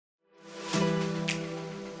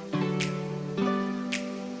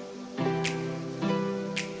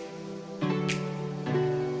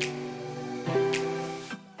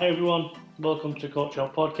everyone, welcome to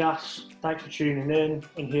CoachHelp Podcast. Thanks for tuning in,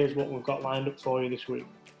 and here's what we've got lined up for you this week.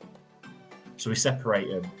 So we separate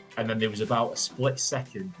them, and then there was about a split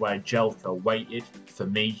second where Jelko waited for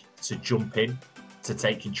me to jump in to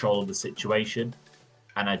take control of the situation,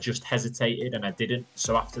 and I just hesitated and I didn't.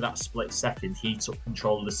 So after that split second, he took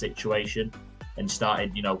control of the situation and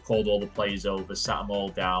started, called all the players over, sat them all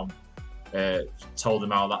down, told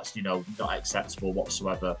them how that's, not acceptable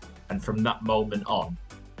whatsoever. And from that moment on,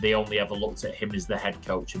 they only ever looked at him as the head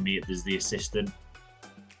coach and me as the assistant.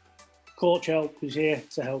 CoachHelp is here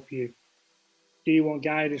to help you. Do you want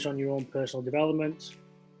guidance on your own personal development?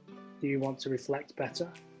 Do you want to reflect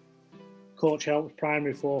better? CoachHelp's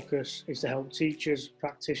primary focus is to help teachers,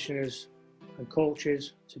 practitioners and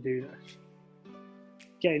coaches to do this.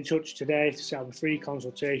 Get in touch today to set up a free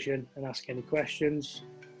consultation and ask any questions.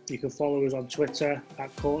 You can follow us on Twitter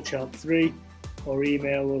at CoachHelp3 or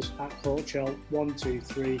email us at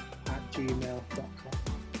coachhelp123@gmail.com.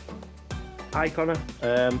 Hi Connor,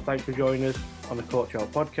 thanks for joining us on the CoachHelp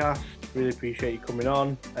podcast. Really appreciate you coming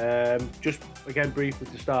on. Just again, briefly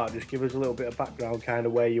to start, just give us a little bit of background, kind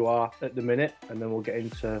of where you are at the minute, and then we'll get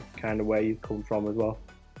into kind of where you've come from as well.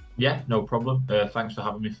 Yeah, no problem. Thanks for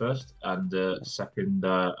having me first. And second,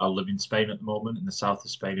 I live in Spain at the moment, in the south of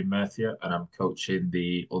Spain in Murcia, and I'm coaching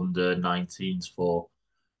the under-19s for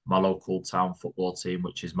my local town football team,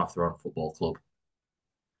 which is Matheron Football Club.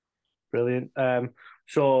 Brilliant.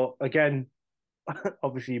 So again,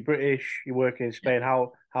 obviously you're British, you're working in Spain.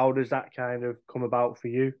 How does that kind of come about for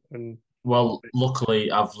you? Well,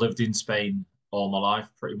 luckily I've lived in Spain all my life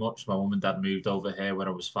pretty much. My mum and dad moved over here when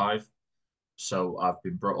I was 5. So I've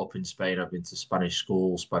been brought up in Spain. I've been to Spanish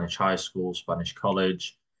school, Spanish high school, Spanish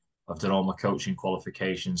college. I've done all my coaching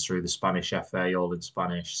qualifications through the Spanish FA, all in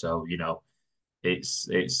Spanish. So, it's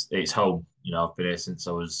home. I've been here since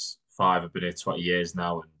I was 5. I've been here 20 years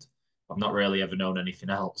now, and I've not really ever known anything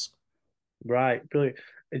else. Right, brilliant.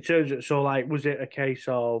 In terms of, was it a case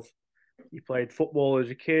of you played football as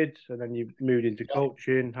a kid and then you moved into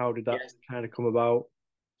coaching? How did that kind of come about?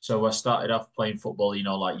 So I started off playing football,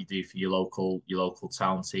 like you do for your local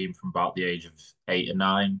town team from about the age of 8 or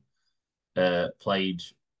 9. Played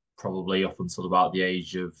probably up until about the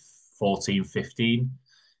age of 14, 15.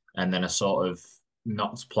 And then I sort of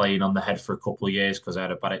knocked playing on the head for a couple of years because I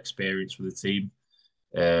had a bad experience with the team.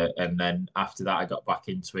 And then after that, I got back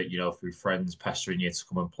into it, through friends pestering you to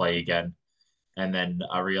come and play again. And then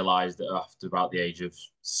I realised that after about the age of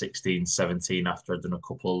 16, 17, after I'd done a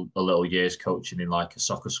little years coaching in like a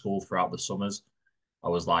soccer school throughout the summers, I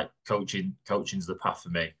was like, coaching's the path for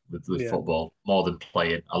me with football, more than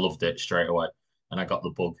playing. I loved it straight away. And I got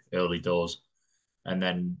the bug early doors. And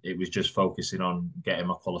then it was just focusing on getting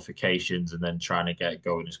my qualifications and then trying to get it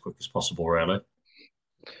going as quick as possible, really.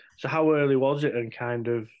 So how early was it, and kind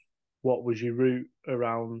of what was your route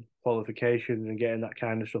around qualifications and getting that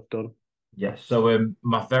kind of stuff done? Yes. So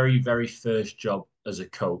my very, very first job as a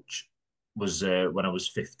coach was when I was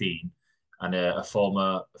 15, and a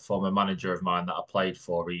former manager of mine that I played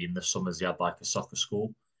for, in the summers he had like a soccer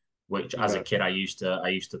school, which as a kid I used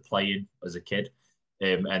to play in as a kid,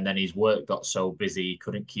 and then his work got so busy he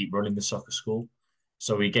couldn't keep running the soccer school,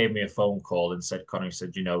 so he gave me a phone call and said, Connor, he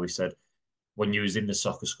said, he said, when you was in the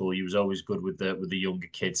soccer school, you was always good with the younger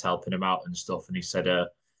kids, helping them out and stuff, and he said,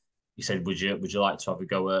 would you like to have a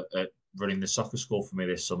go at running the soccer school for me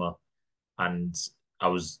this summer? And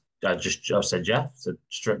I said yeah. I said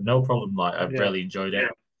no problem. Like I really enjoyed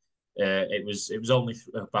it. It was only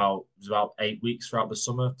about 8 weeks throughout the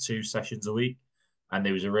summer, 2 sessions a week, and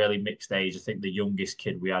there was a really mixed age. I think the youngest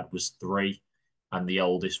kid we had was 3, and the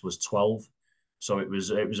oldest was 12. So it was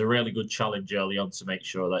a really good challenge early on to make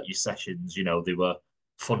sure that your sessions, they were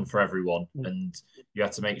fun for everyone, and you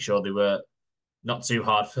had to make sure they were not too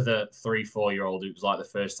hard for the 3-4-year-old. It was like the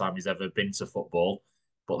first time he's ever been to football,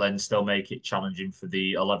 but then still make it challenging for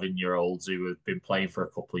the 11-year-olds who have been playing for a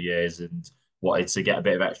couple of years and wanted to get a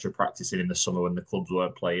bit of extra practice in the summer when the clubs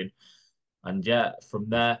weren't playing. And from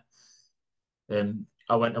there,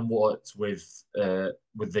 I went and worked with the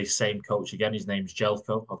same coach again. His name's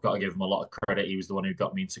Jelko. I've got to give him a lot of credit. He was the one who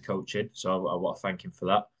got me into coaching, so I want to thank him for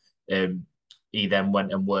that. He then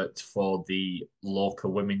went and worked for the Lorca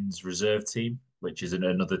Women's Reserve Team, which is in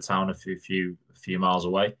another town a few miles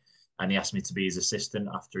away. And he asked me to be his assistant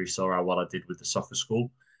after he saw how well I did with the soccer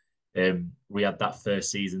school. We had that first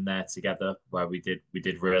season there together where we did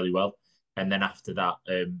really well. And then after that,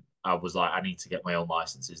 I was like, I need to get my own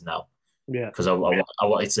licenses now. Yeah. Because I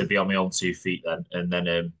wanted to be on my own 2 feet then. And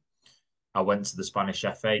then I went to the Spanish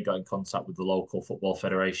FA, got in contact with the local football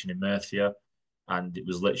federation in Murcia, And it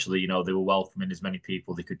was literally, they were welcoming as many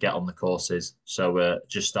people they could get on the courses. So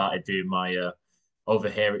just started doing my over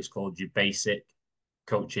here. It's called your basic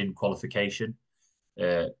coaching qualification,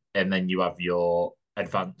 and then you have your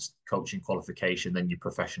advanced coaching qualification, then your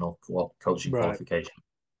professional coaching Right. qualification.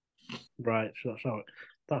 Right. So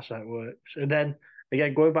that's how it works. And then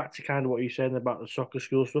again, going back to kind of what you're saying about the soccer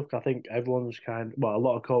school stuff, I think everyone's a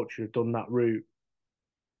lot of coaches have done that route.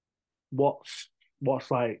 What's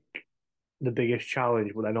like the biggest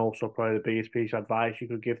challenge, but then also probably the biggest piece of advice you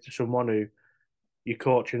could give to someone who you're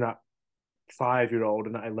coaching that 5-year-old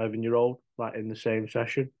and that 11-year-old like in the same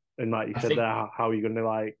session, and like you I said think, there, how are you going to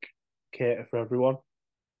like cater for everyone?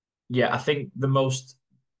 yeah, I think the most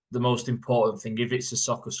important thing, if it's a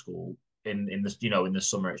soccer school in the in the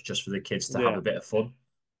summer, it's just for the kids to have Yeah. a bit of fun.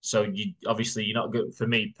 So you're not good for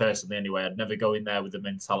me personally anyway. I'd never go in there with the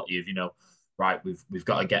mentality of right, we've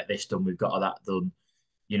got to get this done, we've got that done.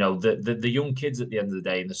 The young kids at the end of the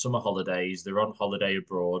day in the summer holidays, they're on holiday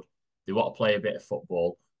abroad. They want to play a bit of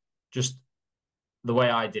football. Just the way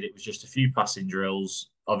I did it was just a few passing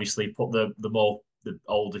drills. Obviously, put the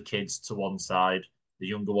older kids to one side, the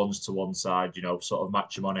younger ones to one side. Sort of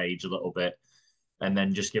match them on age a little bit, and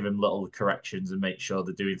then just give them little corrections and make sure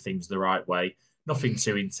they're doing things the right way. Nothing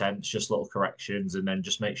too intense, just little corrections, and then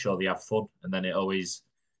just make sure they have fun. And then it always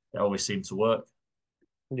seemed to work.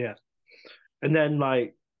 Yeah. And then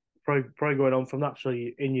like probably going on from that, so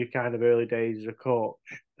in your kind of early days as a coach,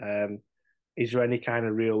 is there any kind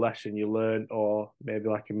of real lesson you learned, or maybe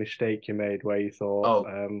like a mistake you made where you thought,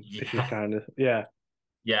 Oh this is yeah, kind of yeah,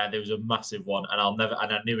 yeah. There was a massive one, and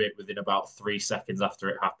I knew it within about 3 seconds after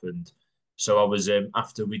it happened. So I was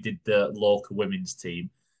after we did the local women's team,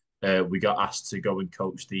 we got asked to go and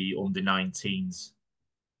coach the under 19s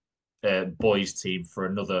boys team for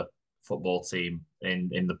another football team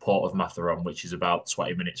in the port of Matheron, which is about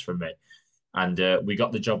 20 minutes from me. And we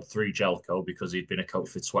got the job through Jelko because he'd been a coach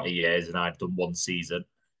for 20 years and I'd done one season.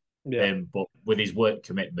 yeah, But with his work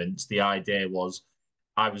commitments, the idea was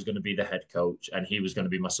I was going to be the head coach and he was going to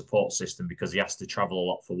be my support system because he has to travel a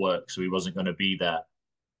lot for work. So he wasn't going to be there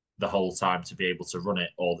the whole time to be able to run it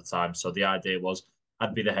all the time. So the idea was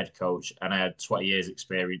I'd be the head coach and I had 20 years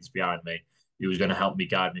experience behind me. He was going to help me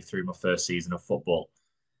guide me through my first season of football.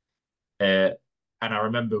 Uh, and I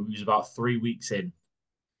remember it was about 3 weeks in,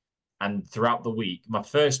 and throughout the week, my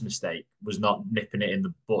first mistake was not nipping it in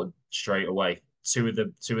the bud straight away. Two of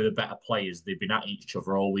the better players, they've been at each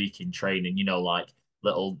other all week in training, like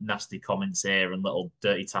little nasty comments here and little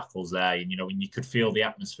dirty tackles there. And you could feel the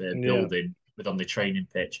atmosphere yeah, building on the training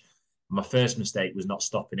pitch. My first mistake was not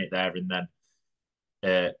stopping it there and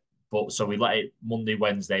then. But so we let it Monday,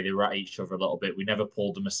 Wednesday, they were at each other a little bit. We never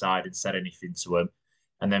pulled them aside and said anything to them.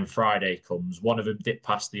 And then Friday comes, one of them dipped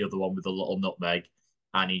past the other one with a little nutmeg,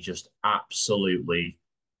 and he just absolutely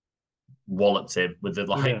walloped him with the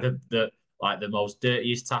like yeah, the most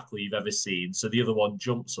dirtiest tackle you've ever seen. So the other one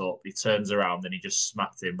jumps up, he turns around, and he just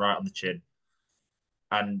smacked him right on the chin.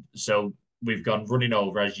 And so we've gone running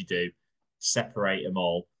over as you do, separate them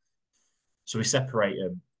all. So we separate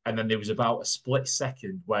them. And then there was about a split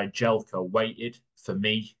second where Jelko waited for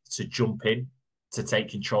me to jump in to take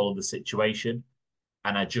control of the situation.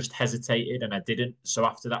 And I just hesitated and I didn't. So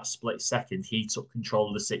after that split second, he took control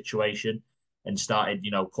of the situation and started,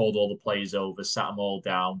 called all the players over, sat them all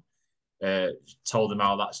down, told them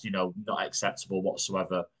how that's, not acceptable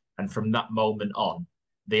whatsoever. And from that moment on,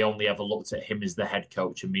 they only ever looked at him as the head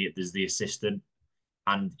coach and me as the assistant.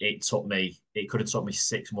 And it could have took me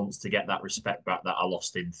 6 months to get that respect back that I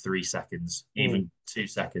lost in 3 seconds, mm, even 2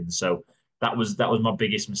 seconds. So that was my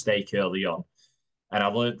biggest mistake early on. And I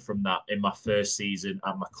learned from that in my first season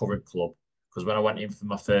at my current club. Because when I went in for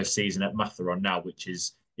my first season at Matheron now, which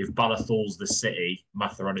is if Balathul's the city,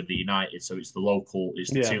 Matheron are the United, so it's the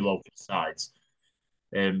yeah, two local sides.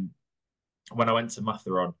 Um, when I went to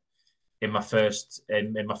Matheron, in my first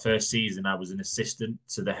season, I was an assistant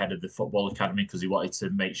to the head of the football academy because he wanted to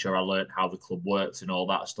make sure I learned how the club worked and all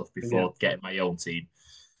that stuff yeah, before getting my own team.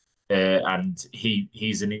 And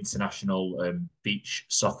he's an international beach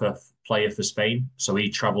soccer player for Spain, so he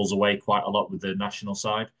travels away quite a lot with the national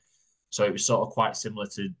side. So it was sort of quite similar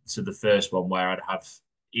to the first one where I'd have,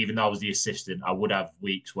 even though I was the assistant, I would have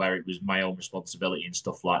weeks where it was my own responsibility and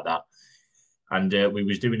stuff like that. And we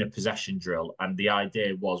was doing a possession drill, and the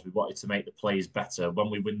idea was we wanted to make the players better. When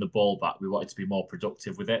we win the ball back, we wanted to be more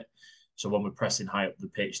productive with it. So when we're pressing high up the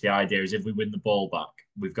pitch, the idea is if we win the ball back,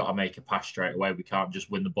 we've got to make a pass straight away. We can't just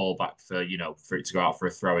win the ball back for it to go out for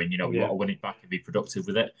a throw in. We yeah, want to win it back and be productive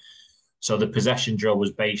with it. So the possession drill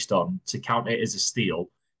was based on to count it as a steal,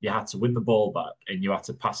 you had to win the ball back and you had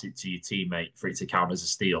to pass it to your teammate for it to count as a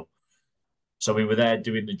steal. So we were there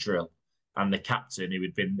doing the drill, and the captain, who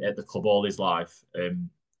had been at the club all his life, and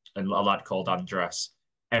a lad called Andres,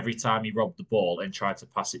 every time he robbed the ball and tried to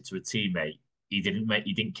pass it to a teammate, he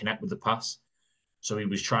didn't connect with the pass. So he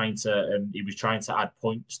was trying to add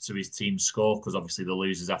points to his team's score because obviously the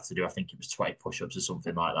losers had to do, I think it was 20 push-ups or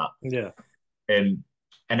something like that. Yeah.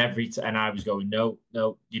 And I was going, no,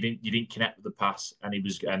 you didn't connect with the pass, and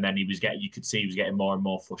then you could see he was getting more and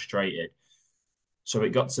more frustrated. So it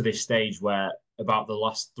got to this stage where about the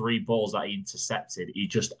last three balls that he intercepted, he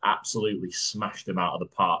just absolutely smashed them out of the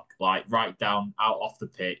park, like right down out off the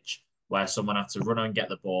pitch, where someone had to run and get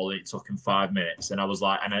the ball. And it took him 5 minutes, and I was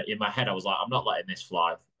like, in my head, I was like, I'm not letting this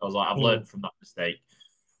fly. I was like, I've learned from that mistake.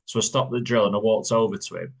 So I stopped the drill and I walked over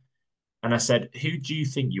to him, and I said, "Who do you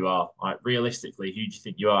think you are? Like realistically, who do you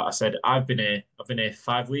think you are?" I said, I've been here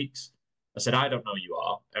 5 weeks. I said, I don't know who you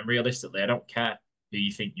are, and realistically, I don't care who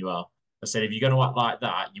you think you are. I said, if you're going to act like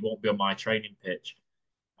that, you won't be on my training pitch.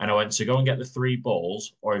 And I went to go and get the three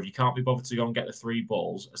balls, or if you can't be bothered to go and get the three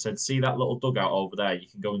balls, I said, see that little dugout over there? You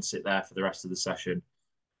can go and sit there for the rest of the session.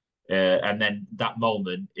 And then that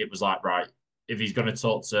moment, it was like, right, if he's going to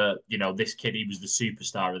talk to, this kid, he was the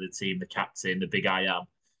superstar of the team, the captain, the big I am.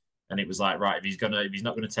 And it was like, right, if he's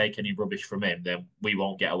not going to take any rubbish from him, then we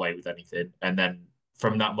won't get away with anything. And then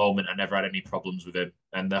from that moment, I never had any problems with him,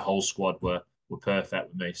 and the whole squad were perfect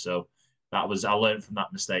with me. So I learned from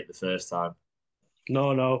that mistake the first time.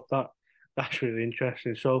 No, that's really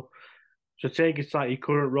interesting. So take it like your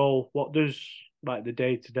current role. What does like the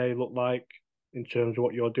day to day look like in terms of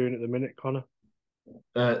what you're doing at the minute, Connor?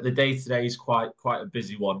 The day to day is quite a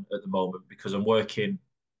busy one at the moment because I'm working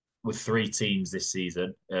with three teams this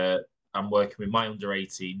season. I'm working with my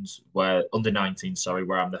under 19, sorry,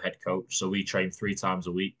 where I'm the head coach. So we train 3 times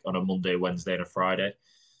a week on a Monday, Wednesday, and a Friday.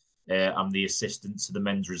 I'm the assistant to the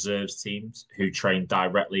men's reserves teams who train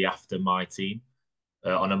directly after my team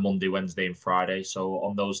on a Monday, Wednesday, and Friday. So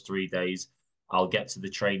on those 3 days, I'll get to the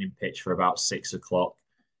training pitch for about 6 o'clock.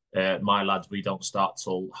 My lads, we don't start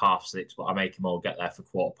till 6:30, but I make them all get there for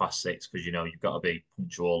 6:15 because you've got to be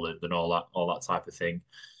punctual and all that type of thing.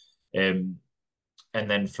 Um, and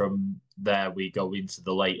then from there we go into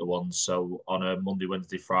the later ones. So on a Monday,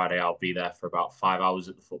 Wednesday, Friday, I'll be there for about 5 hours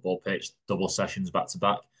at the football pitch, double sessions back to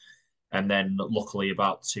back. And then luckily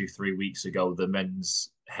about 2-3 weeks ago, the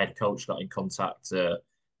men's head coach got in contact and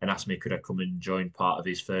asked me could I come and join part of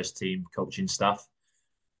his first team coaching staff.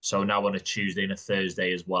 So now on a Tuesday and a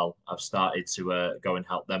Thursday as well, I've started to go and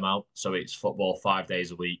help them out. So it's football 5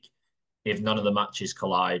 days a week. If none of the matches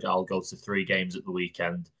collide, I'll go to 3 games at the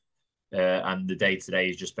weekend. And the day to day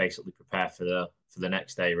is just basically prepare for the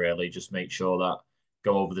next day. Really, just make sure that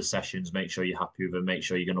go over the sessions, make sure you're happy with them, make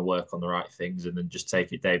sure you're going to work on the right things, and then just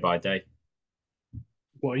take it day by day.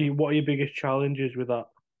 What are your biggest challenges with that?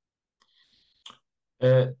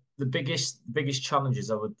 The biggest challenges,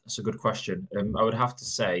 that's a good question. I would have to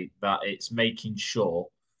say that it's making sure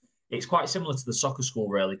it's quite similar to the soccer school,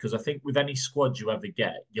 really, because I think with any squad you ever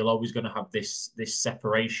get, you're always going to have this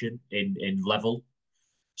separation in level.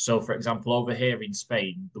 So, for example, over here in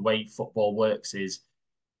Spain, the way football works is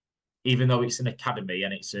even though it's an academy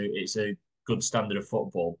and it's a good standard of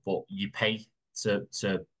football, but you pay to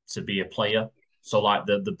be a player. So, like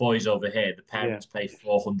the boys over here, the Yeah, parents pay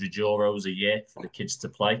 €400 a year for the kids to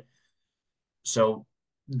play. So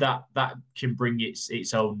that can bring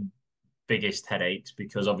its own biggest headaches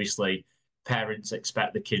because obviously parents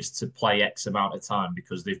expect the kids to play X amount of time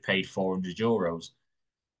because they've paid €400,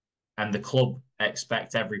 and the club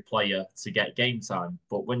expect every player to get game time.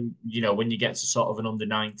 But when you get to sort of an under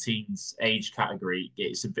 19s age category,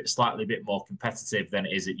 it's slightly bit more competitive than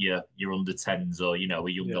it is at your under 10s or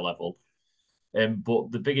a younger level.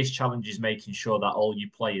 But the biggest challenge is making sure that all you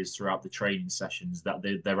players throughout the training sessions that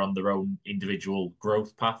they're on their own individual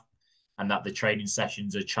growth path, and that the training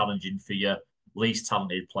sessions are challenging for your least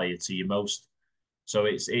talented player to your most. So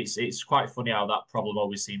it's quite funny how that problem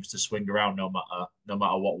always seems to swing around no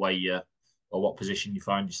matter what way you or what position you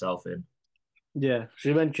find yourself in. yeah. So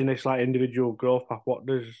you mentioned this like individual growth path. What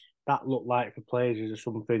does that look like for players? Is it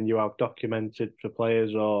something you have documented for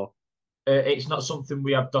players, or It's not something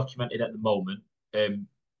we have documented at the moment,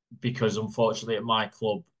 because unfortunately at my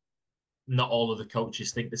club, not all of the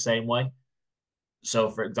coaches think the same way. So,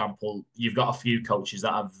 for example, you've got a few coaches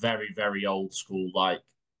that are very, very old school, like,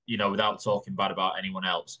 without talking bad about anyone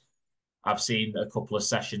else. I've seen a couple of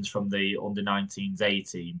sessions from the under 19s A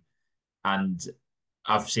team, and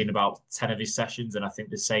I've seen about 10 of his sessions, and I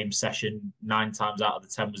think the same session 9 times out of the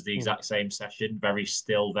 10 was the exact same session. Very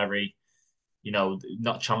still, very,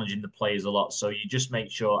 not challenging the players a lot. So you just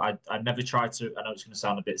make sure I never try to, I know it's going to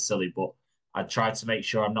sound a bit silly, but I try to make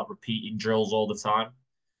sure I'm not repeating drills all the time.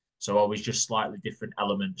 So always just slightly different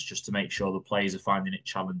elements just to make sure the players are finding it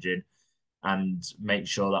challenging and make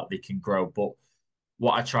sure that they can grow. But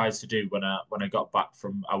what I tried to do when I got back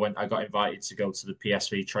from I got invited to go to the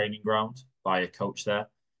PSV training ground by a coach there.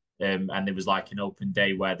 And there was like an open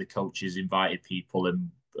day where the coaches invited people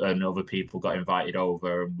and other people got invited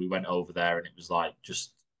over and we went over there and it was like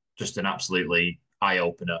just an absolutely eye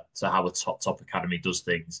opener to how a top academy does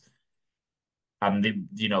things. And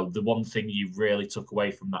the one thing you really took away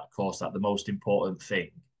from that course, that the most important thing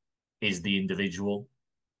is the individual.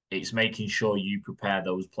 It's making sure you prepare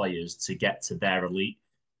those players to get to their elite.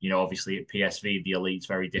 Obviously at PSV, the elite's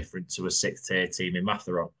very different to a sixth tier team in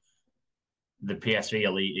Matheron. The PSV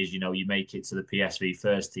elite is, you make it to the PSV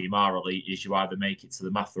first team. Our elite is you either make it to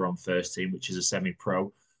the Matheron first team, which is a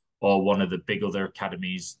semi-pro, or one of the big other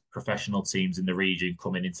academies, professional teams in the region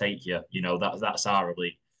come in and take you. That's our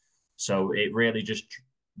elite. So it really just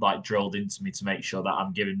like drilled into me to make sure that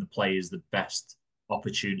I'm giving the players the best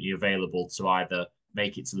opportunity available to either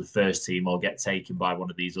make it to the first team or get taken by one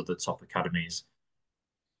of these other top academies.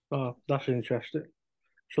 Oh, that's interesting.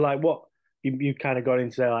 So, like, what you kind of got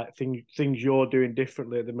into there, like things you're doing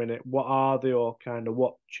differently at the minute. What are they, or kind of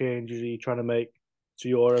what changes are you trying to make to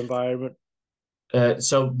your environment?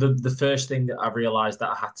 So the first thing that I realised that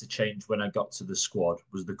I had to change when I got to the squad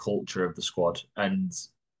was the culture of the squad. And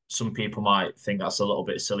some people might think that's a little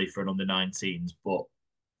bit silly for an under-19s, but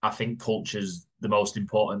I think culture's the most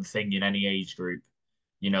important thing in any age group.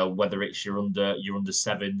 Whether it's your under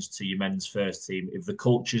sevens to your men's first team, if the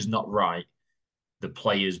culture's not right, the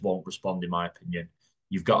players won't respond, in my opinion.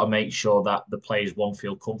 You've got to make sure that the players won't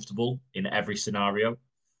feel comfortable in every scenario.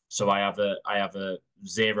 So I have a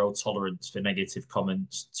zero tolerance for negative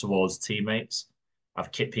comments towards teammates.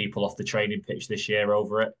 I've kicked people off the training pitch this year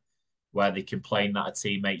over it, where they complain that a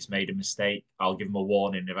teammate's made a mistake. I'll give them a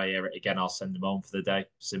warning. If I hear it again, I'll send them home for the day.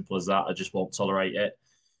 Simple as that. I just won't tolerate it.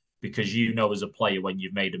 Because as a player, when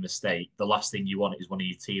you've made a mistake, the last thing you want is one of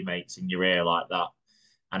your teammates in your ear like that.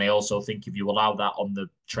 And I also think if you allow that on the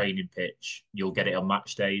training pitch, you'll get it on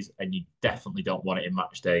match days, and you definitely don't want it in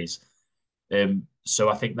match days. So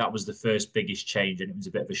I think that was the first biggest change, and it was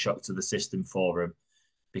a bit of a shock to the system for him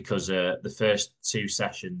because the first two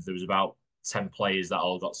sessions there was about 10 players that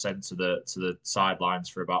all got sent to the sidelines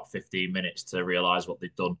for about 15 minutes to realise what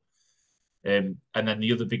they'd done. And then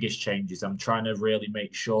the other biggest change is I'm trying to really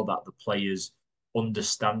make sure that the players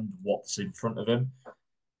understand what's in front of them.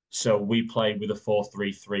 So we play with a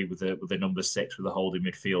 4-3-3 with a number 6 with a holding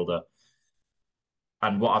midfielder.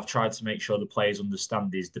 And what I've tried to make sure the players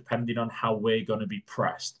understand is depending on how we're going to be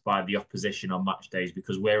pressed by the opposition on match days,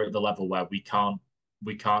 because we're at the level where we can't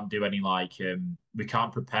do any we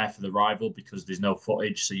can't prepare for the rival because there's no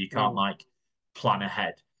footage, so you can't plan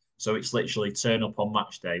ahead. So it's literally turn up on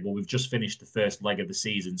match day. Well, we've just finished the first leg of the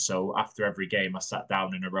season, so after every game, I sat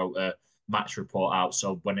down and I wrote a match report out.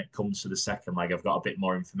 So when it comes to the second leg, I've got a bit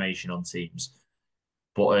more information on teams.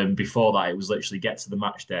 But before that, it was literally get to the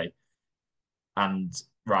match day, and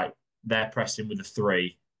right, they're pressing with a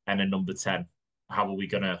 3 and a number 10. How are we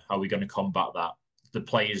gonna combat that? The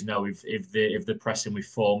players know if they're pressing with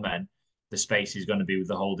 4 men, the space is going to be with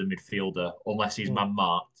the holding midfielder, unless he's man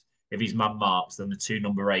marked. If he's man marked, then the 2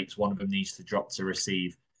 number 8s, one of them needs to drop to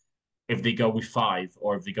receive. If they go with 5,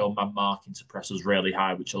 or if they go man marking to press us really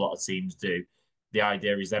high, which a lot of teams do, the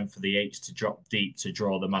idea is then for the 8s to drop deep to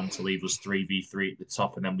draw the man to leave us 3v3 at the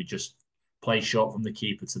top, and then we just play short from the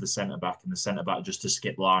keeper to the centre back, and the centre back just to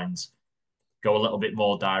skip lines, go a little bit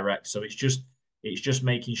more direct. So it's just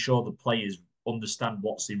making sure the players understand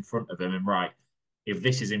what's in front of them, and right, if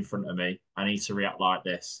this is in front of me, I need to react like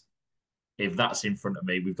this. If that's in front of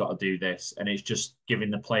me, we've got to do this. And it's just giving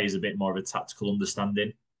the players a bit more of a tactical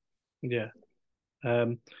understanding. Yeah.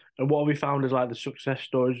 And what have we found as like the success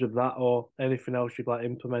stories of that, or anything else you've like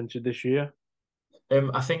implemented this year?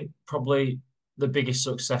 I think probably the biggest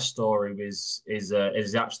success story is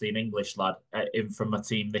actually an English lad from my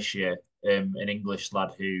team this year. An English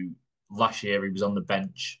lad who last year he was on the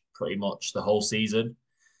bench pretty much the whole season,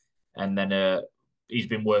 and then he's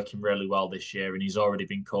been working really well this year, and he's already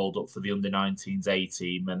been called up for the under-19s A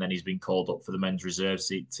team, and then he's been called up for the men's reserve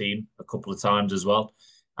team a couple of times as well.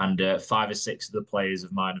 And 5 or 6 of the players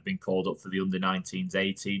of mine have been called up for the under-19s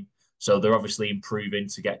A team. So they're obviously improving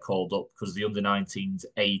to get called up because the under-19s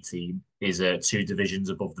A team is 2 divisions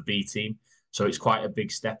above the B team. So it's quite a big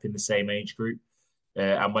step in the same age group.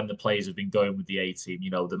 And when the players have been going with the A team,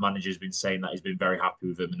 the manager's been saying that he's been very happy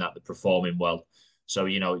with them and that they're performing well. So,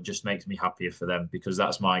 it just makes me happier for them, because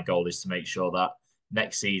that's my goal, is to make sure that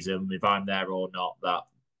next season, if I'm there or not, that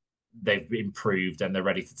they've improved and they're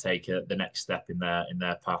ready to take the next step in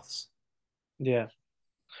their paths. Yeah.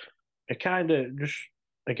 It kind of just,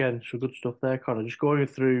 again, some good stuff there, Connor. Just going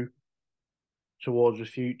through towards the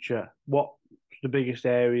future, what's the biggest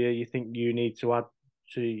area you think you need to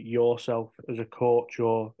to yourself as a coach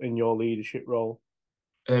or in your leadership role?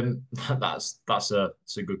 That's a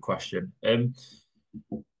good question.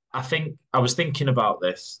 I think I was thinking about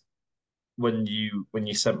this when you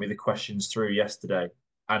sent me the questions through yesterday,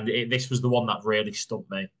 and this was the one that really stumped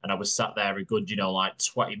me, and I was sat there a good, like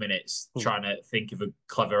 20 minutes trying to think of a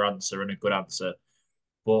clever answer and a good answer.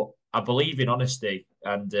 But I believe in honesty,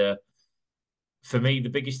 and for me, the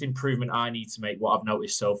biggest improvement I need to make, what I've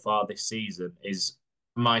noticed so far this season, is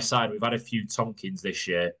my side. We've had a few Tonkins this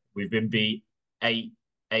year. We've been beat 8-0,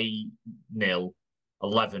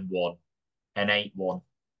 11-1, and 8-1.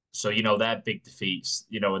 So, they're big defeats,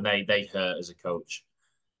 and they hurt as a coach.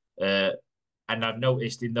 Uh, and I've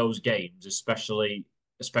noticed in those games, especially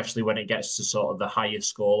when it gets to sort of the higher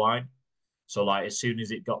scoreline. So like as soon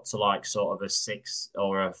as it got to like sort of a 6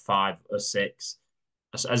 or a 5 or 6,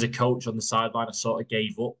 as a coach on the sideline, I sort of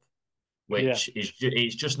gave up, Yeah. which is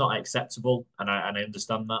it's just not acceptable, and I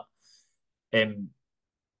understand that.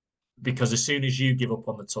 Because as soon as you give up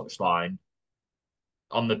on the touchline,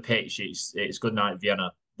 on the pitch, it's good night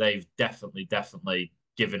Vienna. They've definitely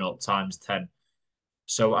given up times 10.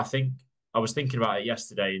 So I think I was thinking about it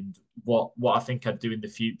yesterday, and what I think I'd do in the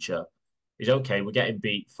future is, okay, we're getting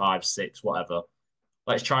beat 5-6, whatever.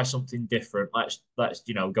 Let's try something different. Let's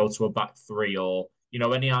go to a back three, or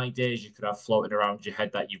any ideas you could have floating around your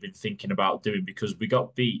head that you've been thinking about doing, because we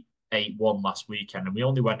got beat 8-1 last weekend and we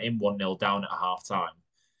only went in 1-0 down at half time.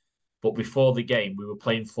 But before the game, we were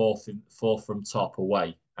playing fourth from top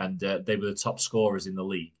away, and they were the top scorers in the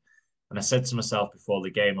league. And I said to myself before the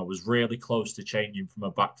game, I was really close to changing from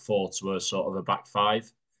a back four to a sort of a back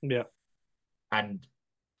five. Yeah. And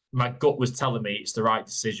my gut was telling me it's the right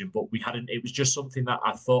decision, but we hadn't. It was just something that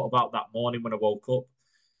I thought about that morning when I woke up.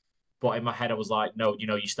 But in my head, I was like, no,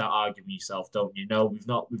 you start arguing with yourself, don't you? No, we've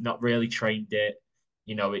not really trained it.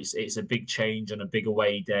 It's a big change on a big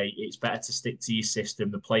away day. It's better to stick to your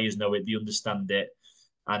system. The players know it, they understand it.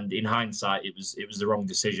 And in hindsight, it was the wrong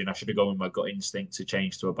decision. I should have gone with my gut instinct to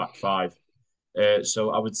change to a back five.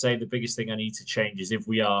 So I would say the biggest thing I need to change is, if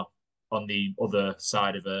we are on the other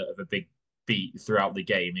side of a big beat throughout the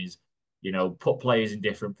game, is put players in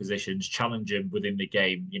different positions, challenge them within the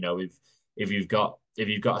game. If you've got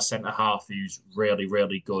a centre half who's really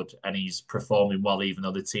good and he's performing well, even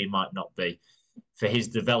though the team might not be, for his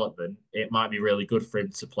development, it might be really good for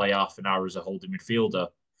him to play half an hour as a holding midfielder.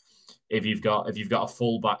 If you've got a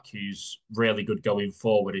fullback who's really good going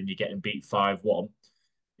forward and you're getting beat 5-1,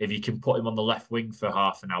 if you can put him on the left wing for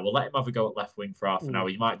half an hour, let him have a go at left wing for half an hour.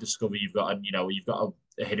 You might discover you've got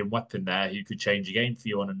a hidden weapon there who could change a game for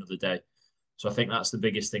you on another day. So I think that's the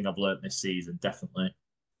biggest thing I've learned this season, definitely.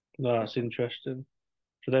 No, that's interesting.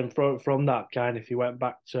 So then from that kind, if you went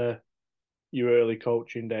back to your early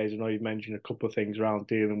coaching days, I know you've mentioned a couple of things around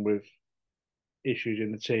dealing with issues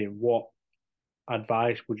in the team. What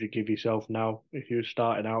advice would you give yourself now if you were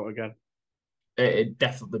starting out again? It'd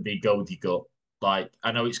definitely be go with your gut. Like,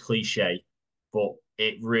 I know it's cliche, but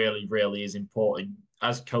it really is important.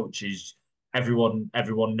 As coaches, everyone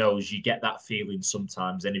knows you get that feeling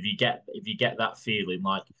sometimes. And if you get that feeling,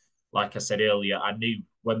 like I said earlier, I knew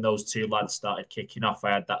when those two lads started kicking off, I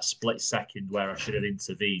had that split second where I should have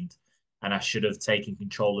intervened and I should have taken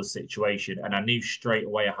control of the situation. And I knew straight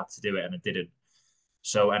away I had to do it, and I didn't.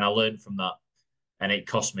 So, and I learned from that, and it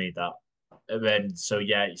cost me that. And then, so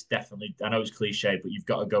yeah, it's definitely, I know it's cliche, but you've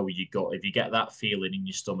got to go with your gut. If you get that feeling in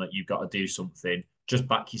your stomach, you've got to do something. Just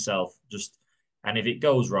back yourself. And if it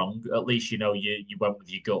goes wrong, at least you went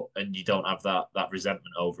with your gut and you don't have that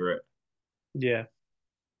resentment over it. Yeah.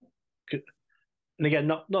 And again,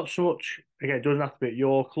 not so much. Again, it doesn't have to be at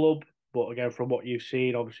your club, but again, from what you've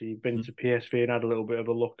seen, obviously you've been to PSV and had a little bit of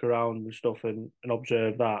a look around and stuff, and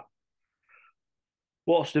observed that.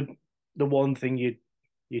 What's the one thing you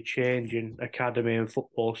change in academy and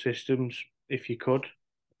football systems if you could,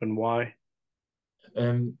 and why?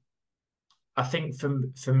 Um, I think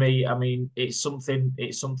for me, I mean, it's something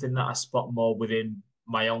that I spot more within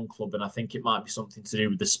my own club, and I think it might be something to do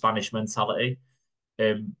with the Spanish mentality.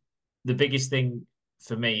 Um, the biggest thing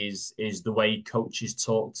for me is the way coaches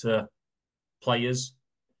talk to players.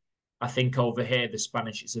 I think over here, the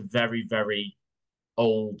Spanish, it's a very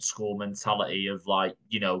old school mentality of, like,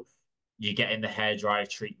 you're getting the hairdryer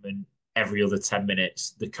treatment every other 10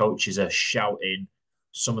 minutes. The coaches are shouting.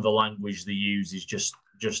 Some of the language they use is just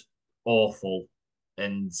awful.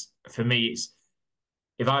 And for me,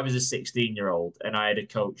 if I was a 16-year-old and I had a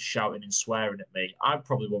coach shouting and swearing at me, I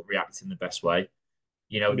probably wouldn't react in the best way.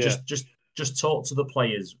 Yeah. Just talk to the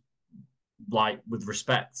players like with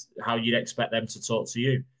respect, how you'd expect them to talk to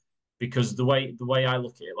you. Because the way I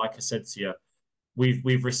look at it, like I said to you,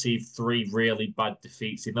 we've received 3 really bad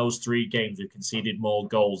defeats. In those 3 games, we've conceded more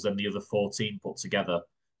goals than the other 14 put together.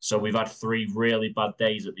 So we've had 3 really bad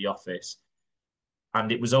days at the office.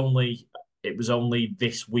 And it was only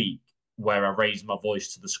this week where I raised my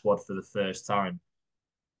voice to the squad for the first time.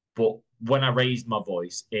 But when I raised my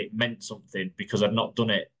voice, it meant something because I'd not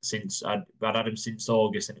done it since I'd had him since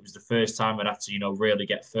August, and it was the first time I'd had to, really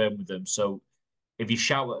get firm with them. So if you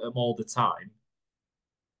shout at them all the time,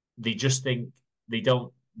 they just think they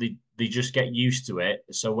just get used to it.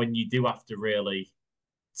 So when you do have to really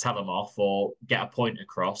tell them off or get a point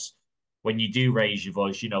across, when you do raise your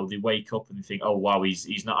voice, they wake up and they think, oh wow,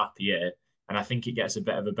 he's not happy here. And I think it gets a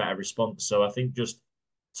bit of a better response. So I think just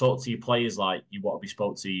talk to your players like you want to be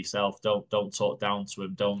spoke to yourself. Don't talk down to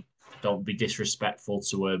them. Don't be disrespectful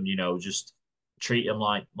to them. Just treat them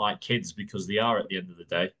like kids because they are at the end of the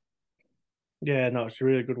day. Yeah, no, it's a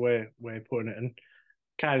really good way of putting it. And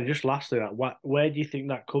kind of just lastly, where do you think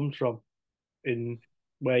that comes from in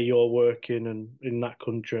where you're working and in that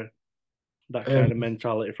country? That kind of Um,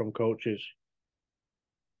 mentality from coaches.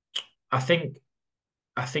 I think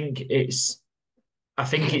I think it's I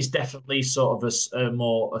think it's definitely sort of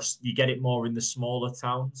you get it more in the smaller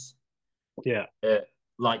towns. Yeah, Uh,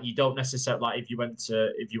 like you don't necessarily like if you went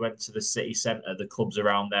to the city centre, the clubs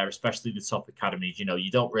around there, especially the top academies,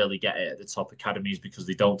 you don't really get it at the top academies because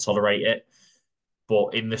they don't tolerate it.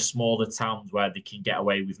 But in the smaller towns where they can get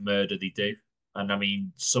away with murder, they do. And I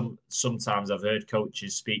mean, sometimes I've heard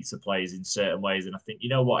coaches speak to players in certain ways, and I think, you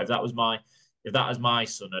know what, if that was my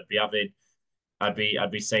son,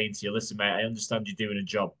 I'd be saying to you, listen, mate, I understand you're doing a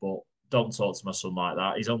job, but don't talk to my son like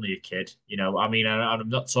that. He's only a kid. I mean, and I'm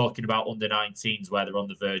not talking about under 19s where they're on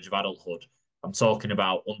the verge of adulthood. I'm talking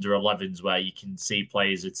about under 11s where you can see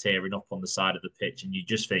players are tearing up on the side of the pitch, and you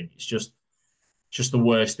just think it's just the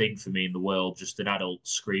worst thing for me in the world. Just an adult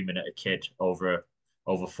screaming at a kid over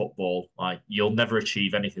football. Like you'll never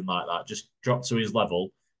achieve anything like that. Just drop to his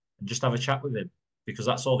level and just have a chat with him because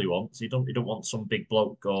that's all he wants. He don't want some big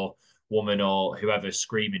bloke or woman or whoever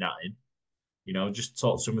screaming at him. Just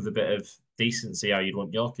talk to him with a bit of decency how you'd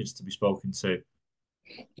want your kids to be spoken to.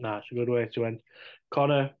 nah, it's a good way to end.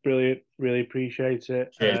 Connor, brilliant. Really appreciate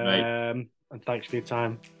it. Cheers, mate. And thanks for your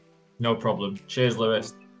time. No problem. Cheers,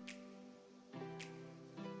 Lewis.